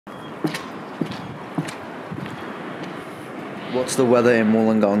What's the weather in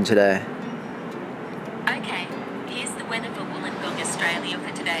Wollongong today? Okay, here's the weather for Wollongong, Australia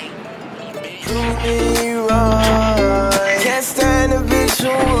for today. Can't stand a bitch who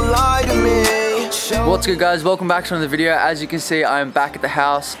lie to me. What's good, guys? Welcome back to another video. As you can see, I'm back at the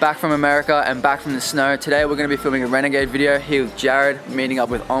house, back from America and back from the snow. Today we're going to be filming a Renegade video here with Jared, meeting up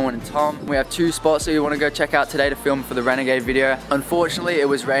with Owen and Tom. We have 2 spots that you want to go check out today to film for the Renegade video. Unfortunately, it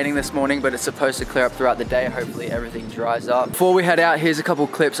was raining this morning, but it's supposed to clear up throughout the day. Hopefully everything dries up. Before we head out, here's a couple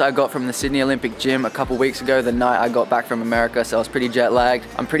clips I got from the Sydney Olympic gym a couple weeks ago, the night I got back from America, so I was pretty jet lagged.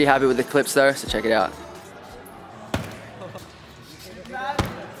 I'm pretty happy with the clips though, so check it out.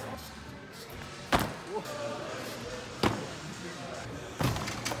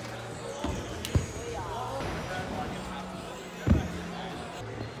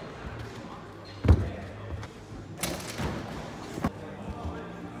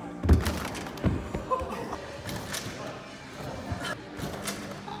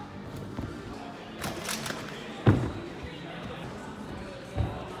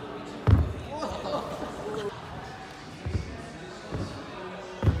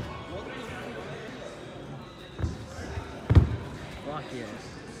 Yes.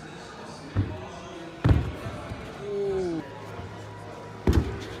 Ooh.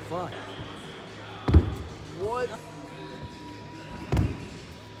 Fuck. What?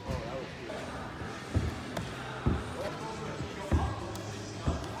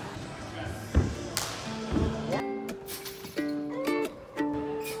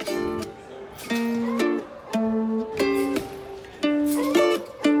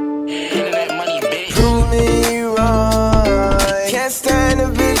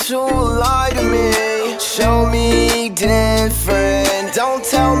 Show me different. Don't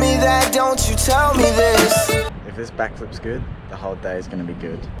tell me that, don't you tell me this. If this backflip's good, the whole day is going to be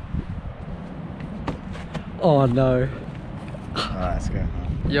good. Oh no. Alright, let's go.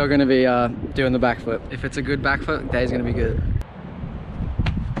 You're gonna be doing the backflip. If it's a good backflip, the day's gonna be good.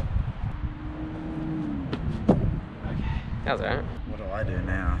 Okay, that was alright. What do I do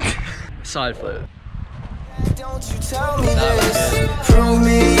now? Side flip. Don't you tell me this. Prove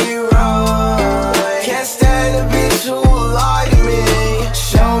me wrong. Can't stand a bitch who lie to me.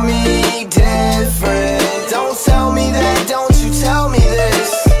 Show me different. Don't tell me that, don't you tell me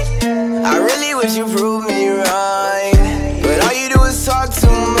this. I really wish you proved me right, but all you do is talk too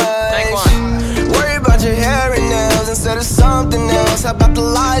much. Worry about your hair and nails instead of something else. How about the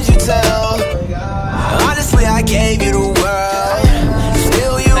lies you tell? Honestly, I gave you the world,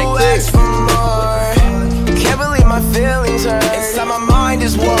 still you ask for more. Can't believe my feelings hurt. Inside my mind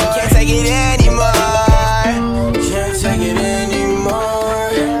is war. Can't take it anymore. Can't take it anymore.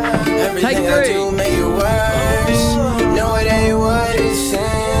 Everything I do make it worse. No, it ain't what it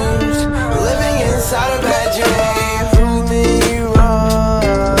seems. Living inside a bad dream. Prove me wrong.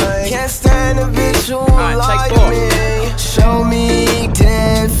 Can't stand a bitch who lie to me. Show me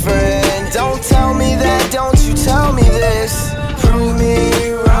different. Don't tell me that, don't you tell me this. Prove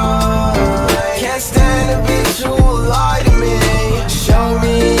me wrong. Can't stand a bitch who lie to me. Show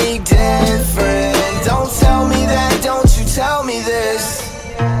me different. Don't tell me that, don't you tell me this.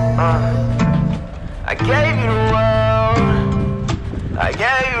 I gave you the world. I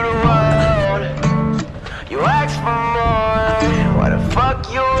gave you the world. You asked for more. Why the fuck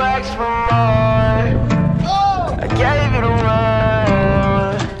you asked for more? I gave you the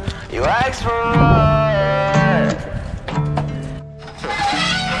world. You asked for more.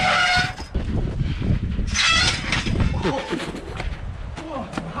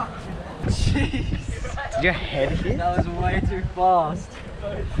 Did your head hit? That was way too fast.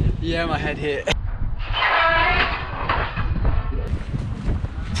 Yeah, my head hit.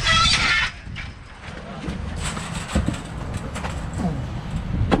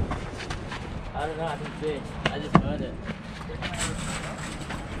 I don't know, I can see. I just heard it.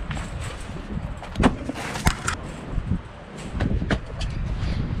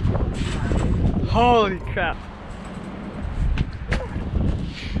 Holy crap.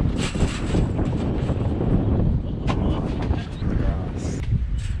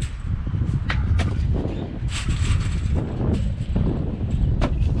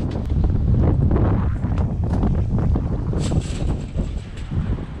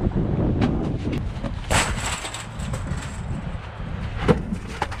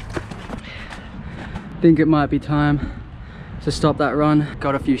 Think it might be time to stop that run.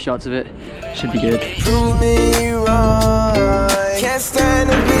 Got a few shots of it. Should be good. Prove me wrong. Can't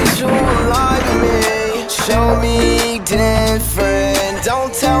stand a bitch who lie to me. Show me different.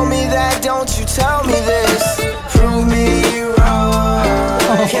 Don't tell me that, don't you tell me this. Prove me wrong.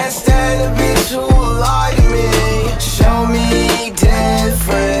 Can't stand a bitch who lie to me. Show me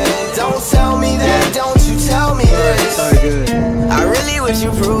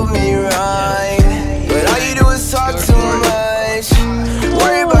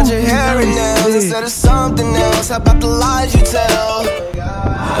instead of something else. How about the lies you tell?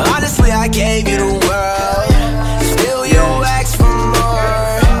 Honestly, I gave you the world, still you ask for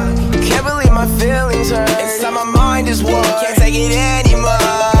more. Can't believe my feelings hurt. Inside my mind is war. Can't take it anymore.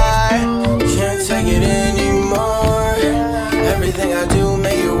 Can't take it anymore. Everything I do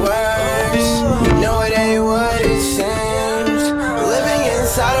make it worse. No, it ain't what it seems. Living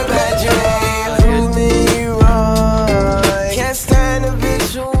inside a bad dream. Prove me wrong. Can't stand a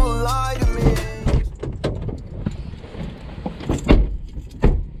bitch who will lie to me.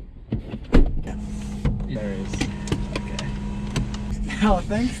 There is. Okay. Oh,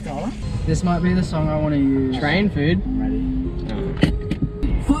 thanks, Tyler. This might be the song I want to use. Train food. I'm ready.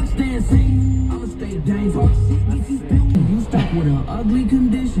 Fuck staying safe, I'ma stay dangerous. You stuck with an ugly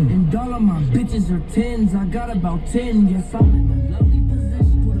condition, and all of my bitches are 10s. I got about 10, yes, I'm in a lovely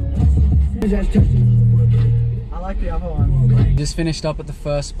position. I like the other one. Just finished up at the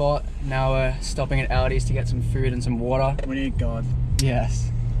first spot. Now we're stopping at Aldi's to get some food and some water. We need God.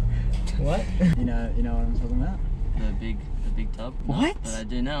 Yes. What? You know what I'm talking about? The big tub. What? But I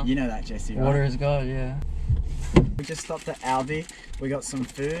do now. You know that, Jesse, right? Water is God, yeah. We just stopped at Aldi. We got some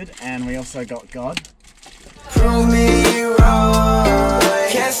food and we also got God. Prove me wrong.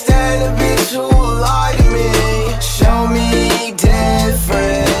 Can't stand a bitch who will lie to me. Show me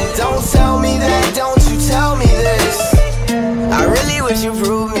different. Don't tell me that, don't you tell me this. I really wish you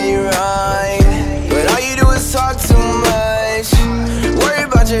proved me right, but all you do is talk too much. Worry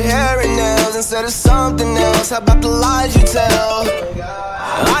about your hair and nails instead of something else. How about the lies you tell?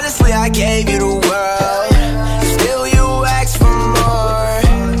 Honestly, I gave you the world, still you ask for more.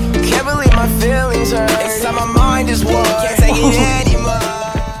 Can't believe my feelings hurt. Inside my mind is war. Can't take it anymore.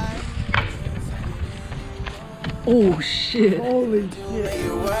 Oh shit. Holy shit.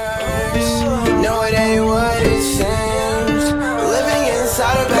 No, it ain't what it seems. Living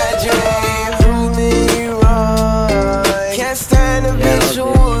inside a bad dream. Prove me wrong. Can't stand a bitch who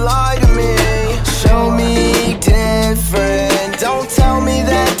will lie to me. Show me different. Don't tell me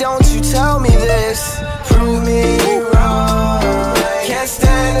that, don't you tell me this. Prove me wrong. Can't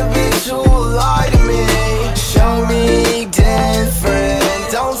stand a bitch who will lie to me. Show me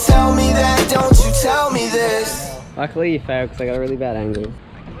different. Don't tell me that, don't you tell me this. Luckily you failed because I got a really bad angle.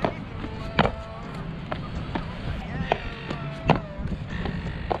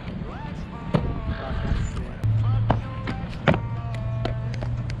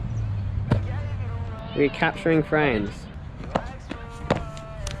 We're capturing frames.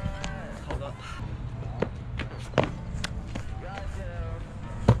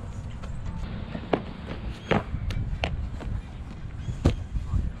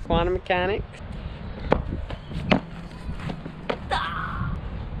 Quantum mechanics.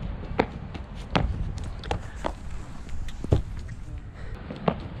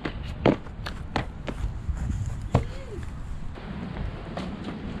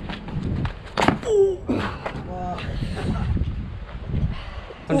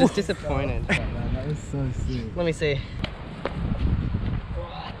 I'm just disappointed. That was so sick. Let me see.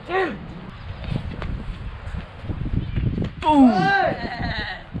 Boom!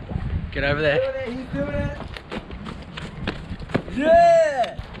 Get over there. He's doing it.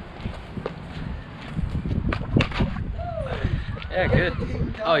 Yeah! Yeah, good.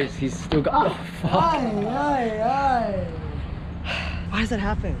 Oh, he's still got. Oh, fuck. Why does that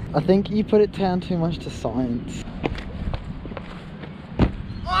happen? I think you put it down too much to science.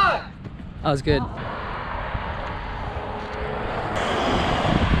 That was good.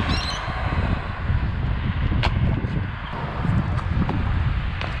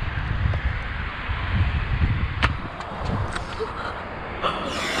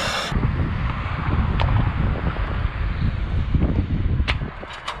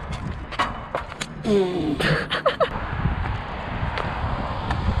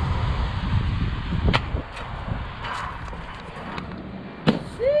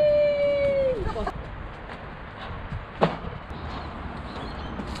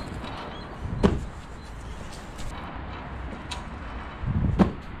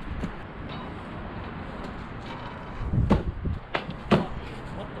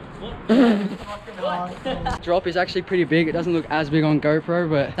 Drop is actually pretty big. It doesn't look as big on GoPro,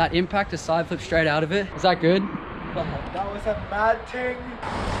 but that impact, a side flip straight out of it. Is that good? That was a mad ting.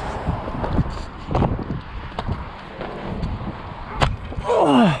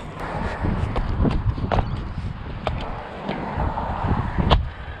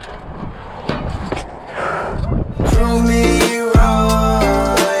 Prove me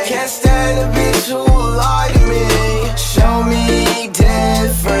wrong. Can't stand a bitch who will lie to me. Show me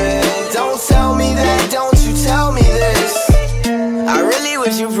different. Don't tell me that, don't you tell me this. I really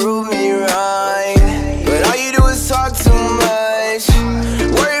wish you proved me right, too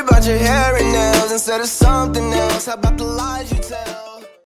much. Worry about your hair and nails instead of something else. How about the lies you tell?